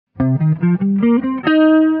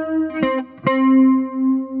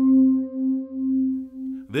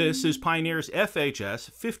This is Pioneer's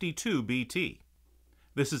FH-S52BT.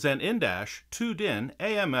 This is an in-dash 2-DIN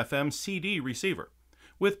AM/FM CD receiver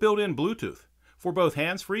with built-in Bluetooth for both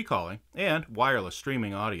hands-free calling and wireless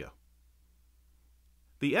streaming audio.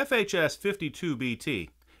 The FH-S52BT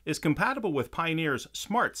is compatible with Pioneer's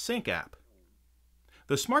Smart Sync app.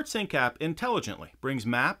 The Smart Sync app intelligently brings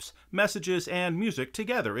maps, messages, and music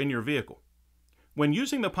together in your vehicle. When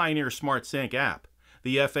using the Pioneer Smart Sync app,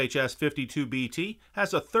 the FH-S52BT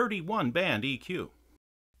has a 31-band EQ.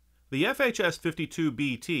 The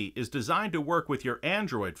FH-S52BT is designed to work with your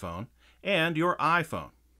Android phone and your iPhone.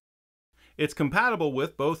 It's compatible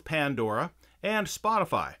with both Pandora and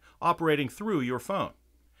Spotify operating through your phone.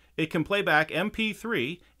 It can play back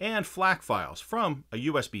MP3 and FLAC files from a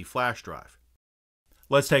USB flash drive.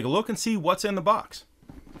 Let's take a look and see what's in the box.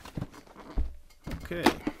 Okay.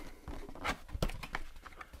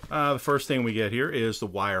 The first thing we get here is the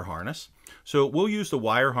wire harness. So we'll use the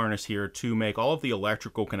wire harness here to make all of the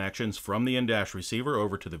electrical connections from the in-dash receiver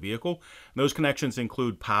over to the vehicle. Those connections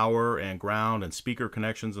include power and ground and speaker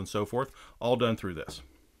connections and so forth, all done through this.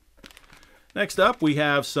 Next up, we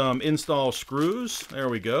have some install screws. There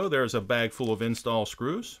we go. There's a bag full of install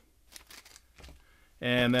screws.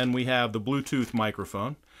 And then we have the Bluetooth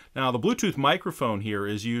microphone. Now, the Bluetooth microphone here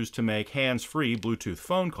is used to make hands-free Bluetooth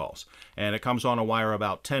phone calls, and it comes on a wire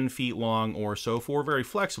about 10 feet long or so for very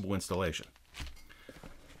flexible installation.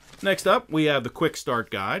 Next up, we have the Quick Start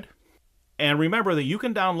Guide. And remember that you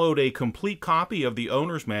can download a complete copy of the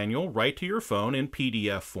owner's manual right to your phone in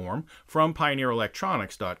PDF form from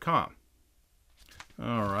pioneerelectronics.com.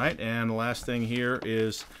 All right, and the last thing here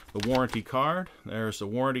is the warranty card. There's the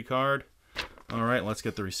warranty card. All right, let's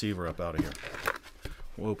get the receiver up out of here.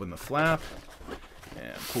 We'll open the flap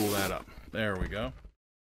and pull that up. There we go.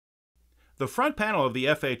 The front panel of the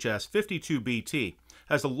FH-S52BT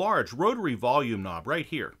has a large rotary volume knob right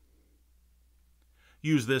here.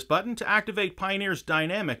 Use this button to activate Pioneer's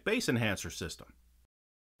dynamic bass enhancer system.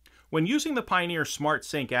 When using the Pioneer Smart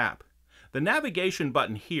Sync app, the navigation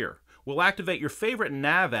button here will activate your favorite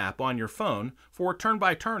nav app on your phone for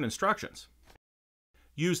turn-by-turn instructions.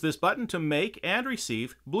 Use this button to make and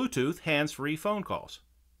receive Bluetooth hands-free phone calls.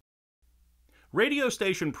 Radio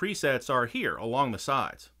station presets are here along the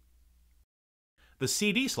sides. The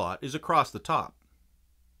CD slot is across the top.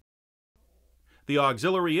 The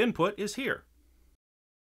auxiliary input is here.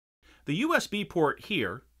 The USB port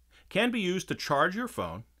here can be used to charge your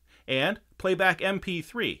phone and play back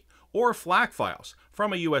MP3 or FLAC files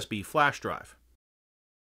from a USB flash drive.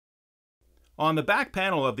 On the back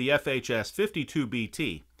panel of the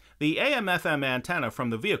FH-S52BT, the AM/FM antenna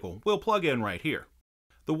from the vehicle will plug in right here.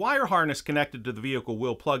 The wire harness connected to the vehicle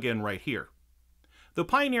will plug in right here. The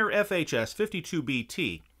Pioneer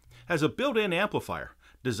FH-S52BT has a built-in amplifier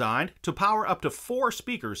designed to power up to 4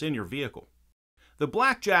 speakers in your vehicle. The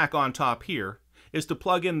black jack on top here is to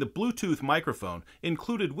plug in the Bluetooth microphone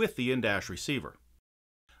included with the in-dash receiver.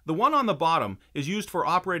 The one on the bottom is used for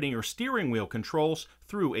operating your steering wheel controls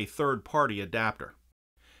through a third-party adapter.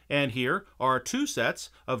 And here are 2 sets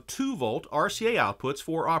of 2-volt RCA outputs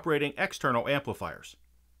for operating external amplifiers.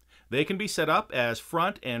 They can be set up as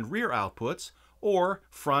front and rear outputs or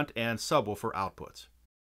front and subwoofer outputs.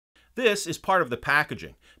 This is part of the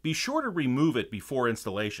packaging. Be sure to remove it before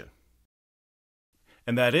installation.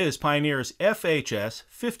 And that is Pioneer's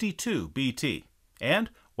FH-S52BT. And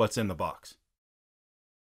what's in the box.